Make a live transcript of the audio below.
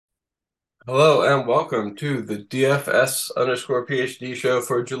Hello and welcome to the DFS underscore PhD show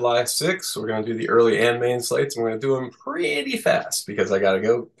for July 6th. We're going to do the early and main slates. And we're going to do them pretty fast because I got to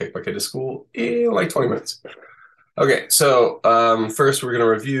go take my kid to school in like 20 minutes. Okay, so first we're going to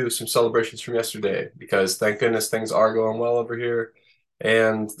review some celebrations from yesterday because thank goodness things are going well over here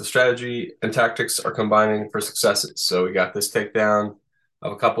and the strategy and tactics are combining for successes. So we got this takedown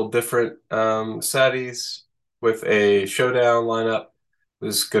of a couple different saddies with a showdown lineup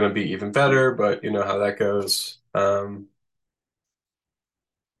was going to be even better, but you know how that goes.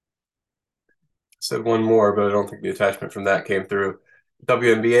 Said one more, but I don't think the attachment from that came through.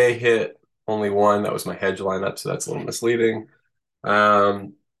 WNBA hit only one. That was my hedge lineup, so that's a little misleading.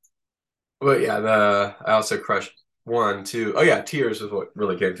 Um, but yeah, the I also crushed one, two. Oh yeah, tiers is what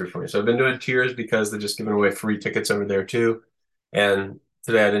really came through for me. So I've been doing tiers because they're just giving away free tickets over there too. And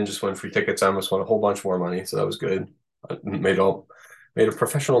today I didn't just win free tickets, I almost won a whole bunch more money, so that was good. I made a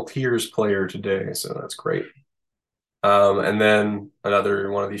professional tiers player today, so that's great. And then another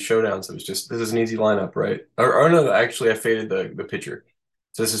one of these showdowns that was just this is an easy lineup, right? Or no, actually I faded the pitcher.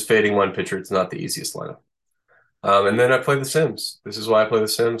 So this is fading one pitcher. It's not the easiest lineup. And then I play The Sims. This is why I play The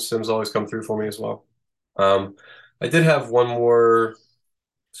Sims. Sims always come through for me as well. Um, I did have one more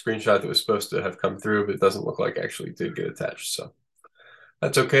screenshot that was supposed to have come through, but it doesn't look like it actually did get attached. So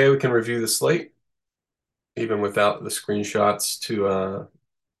that's okay. We can review the slate even without the screenshots to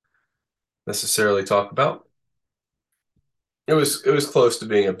necessarily talk about. It was close to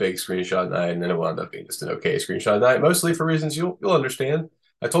being a big screenshot night, and then it wound up being just an okay screenshot night, mostly for reasons you'll understand.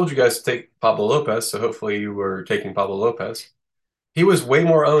 I told you guys to take Pablo Lopez, so hopefully you were taking Pablo Lopez. He was way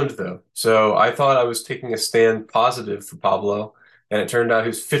more owned though, so I thought I was taking a stand positive for Pablo, and it turned out he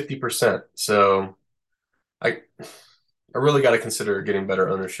was 50%. So I I really got to consider getting better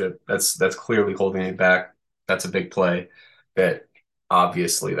ownership. That's clearly holding me back. That's a big play. That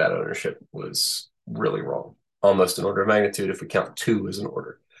obviously that ownership was really wrong. Almost an order of magnitude if we count two as an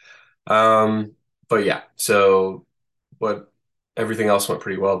order. Um, but yeah, so but everything else went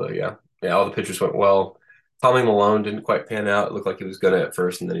pretty well though. Yeah, yeah, all the pitchers went well. Tommy Malone didn't quite pan out. It looked like he was gonna at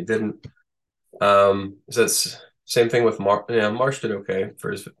first, and then he didn't. So that's same thing with Mar. Yeah, Marsh did okay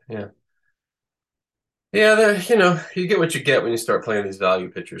for his. Yeah, yeah. You get what you get when you start playing these value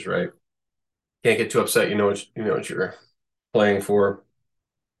pitchers, right? Can't get too upset. You know what you're playing for.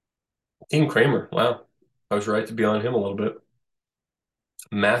 Team Kramer. Wow, I was right to be on him a little bit.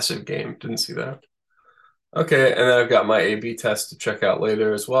 Massive game. Didn't see that. Okay, and then I've got my A/B test to check out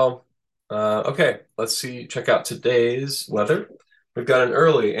later as well. Okay, let's see. Check out today's weather. We've got an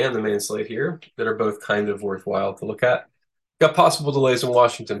early and the main slate here that are both kind of worthwhile to look at. Got possible delays in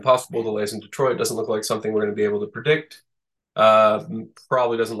Washington, possible delays in Detroit. Doesn't look like something we're going to be able to predict. Uh,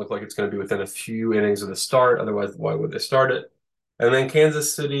 Probably doesn't look like it's going to be within a few innings of the start. Otherwise, why would they start it? And then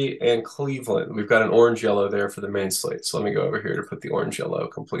Kansas City and Cleveland. We've got an orange yellow there for the main slate. So let me go over here to put the orange yellow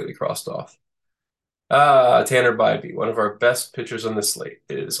completely crossed off. Tanner Bybee, one of our best pitchers on the slate,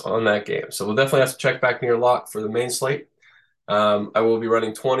 is on that game. So we'll definitely have to check back near lock for the main slate. I will be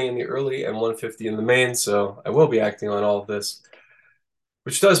running 20 in the early and 150 in the main, so I will be acting on all of this,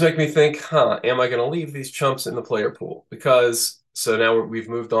 which does make me think, am I going to leave these chumps in the player pool? Because so now we've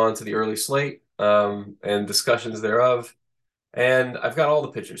moved on to the early slate and discussions thereof, and I've got all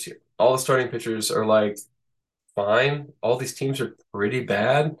the pitchers here. All the starting pitchers are like fine. All these teams are pretty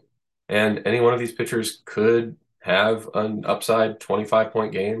bad, and any one of these pitchers could have an upside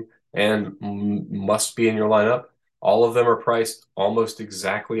 25-point game and must be in your lineup. All of them are priced almost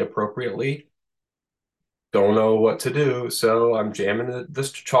exactly appropriately. Don't know what to do, so I'm jamming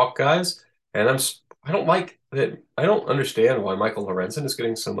this chalk guys, and I don't like that. I don't understand why Michael Lorenzen is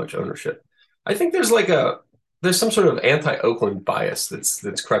getting so much ownership. I think there's some sort of anti-Oakland bias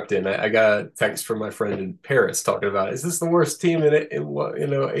that's crept in. I got a text from my friend in Paris talking about, is this the worst team in it in what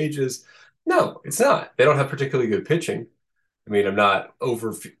ages? No, it's not. They don't have particularly good pitching. I mean, I'm not over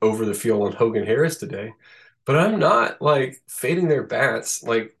the field on Hogan Harris today, but I'm not like fading their bats.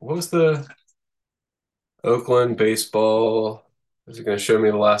 Like, what was the Oakland baseball? Is it going to show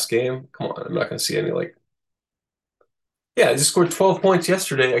me the last game? Come on, I'm not going to see any like. Yeah, I just scored 12 points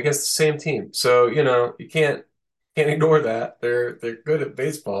yesterday against the same team. So, you can't ignore that. They're good at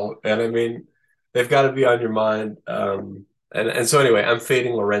baseball, and I mean, they've got to be on your mind. And so anyway, I'm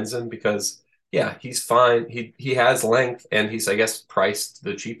fading Lorenzen because yeah, he's fine. He has length, and he's I guess priced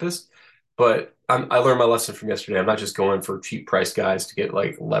the cheapest. But I learned my lesson from yesterday. I'm not just going for cheap price guys to get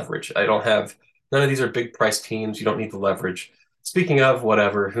like leverage. I don't have none of these are big price teams. You don't need the leverage. Speaking of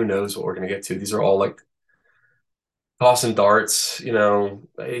whatever, who knows what we're gonna get to? These are all like tossing darts. I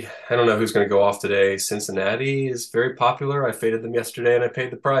don't know who's going to go off today. Cincinnati is very popular. I faded them yesterday and I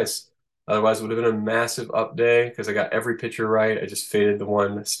paid the price. Otherwise, it would have been a massive up day because I got every pitcher right. I just faded the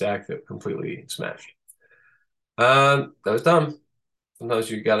one stack that completely smashed. That was dumb. Sometimes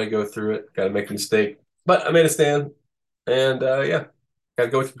you got to go through it, got to make a mistake. But I made a stand, and yeah, got to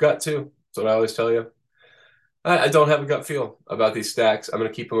go with your gut too. That's what I always tell you. I don't have a gut feel about these stacks. I'm going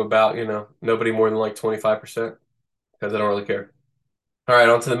to keep them about, nobody more than like 25% because I don't really care. All right,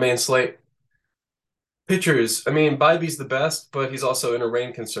 on to the main slate. Pitchers. I mean, Bybee's the best, but he's also in a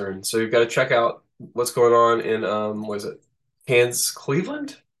rain concern. So you've got to check out what's going on in what is it? Kansas,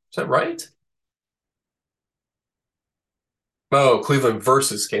 Cleveland? Is that right? Oh, Cleveland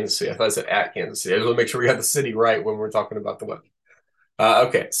versus Kansas City. I thought I said at Kansas City. I just want to make sure we got the city right when we're talking about the weather.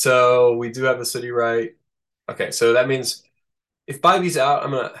 Okay, so we do have the city right. Okay, so that means if Bybee's out,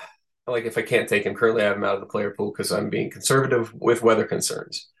 I'm gonna like if I can't take him currently, I have him out of the player pool because I'm being conservative with weather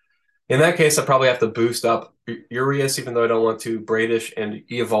concerns. In that case, I probably have to boost up Urias, even though I don't want to, Bradish and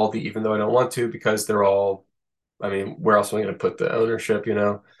Eovaldi, even though I don't want to, because they're all, I mean, where else am I going to put the ownership,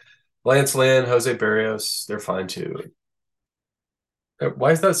 Lynn, Jose Berrios, they're fine too.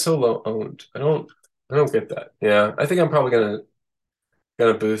 Why is that so low owned? I don't get that. Yeah, I think I'm probably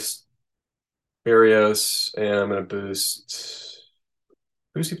gonna boost Berrios and I'm gonna boost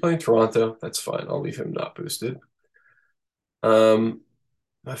who's he playing? Toronto. That's fine. I'll leave him not boosted. Um,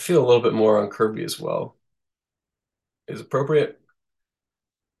 I feel a little bit more on Kirby as well. Is appropriate.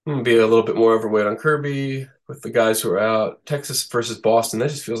 I'm gonna be a little bit more overweight on Kirby with the guys who are out. Texas versus Boston. That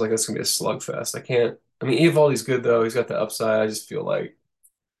just feels like that's gonna be a slugfest. I can't. I mean, Eovaldi's good though. He's got the upside. I just feel like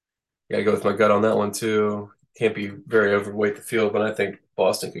I gotta go with my gut on that one too. Can't be very overweight the field, but I think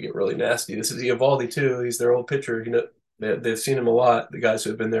Boston could get really nasty. This is Eovaldi too. He's their old pitcher. They've seen him a lot. The guys who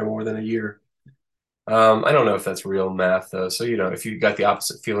have been there more than a year. I don't know if that's real math though. So if you got the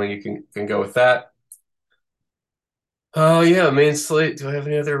opposite feeling, you can go with that. Oh yeah, main slate. Do I have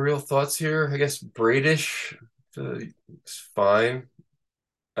any other real thoughts here? I guess Bradish is fine.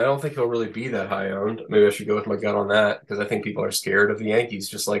 I don't think he'll really be that high owned. Maybe I should go with my gut on that because I think people are scared of the Yankees,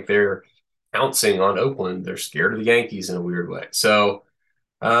 just like they're pouncing on Oakland. They're scared of the Yankees in a weird way. So,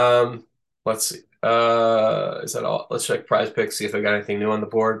 let's see. Is that all? Let's check Prize Picks, see if I got anything new on the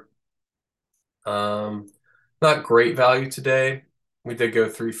board. Um, Not great value today. We did go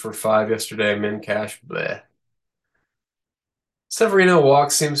 3 for 5 yesterday. Min cash, bleh. Severino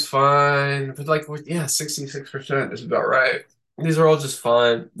walk seems fine, but yeah, 66% is about right. These are all just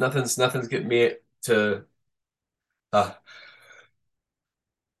fine. Nothing's getting me to uh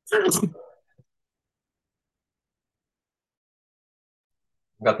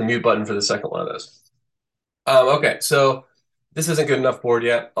got the mute button for the second one of those. Okay, so this isn't good enough board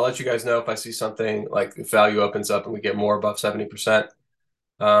yet. I'll let you guys know if I see something like if value opens up and we get more above 70%.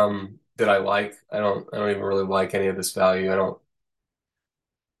 That I like. I don't even really like any of this value. I don't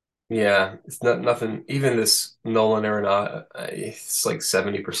Yeah, it's not nothing. Even this Nolan Arenado, it's like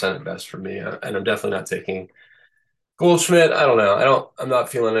 70% at best for me, and I'm definitely not taking Goldschmidt. I don't know. I'm not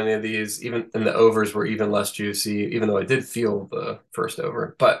feeling any of these. Even and the overs were even less juicy, even though I did feel the first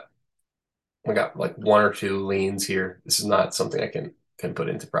over. But I got like one or two leans here. This is not something I can put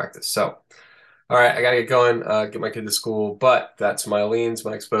into practice. So, all right, I gotta get going. Get my kid to school. But that's my leans,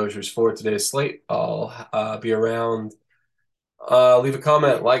 my exposures for today's slate. I'll be around. Leave a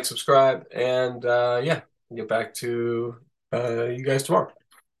comment, like, subscribe, and yeah, get back to you guys tomorrow.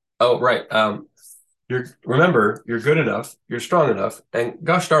 Oh, right. Remember, you're good enough, you're strong enough, and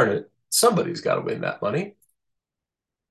gosh darn it, somebody's got to win that money.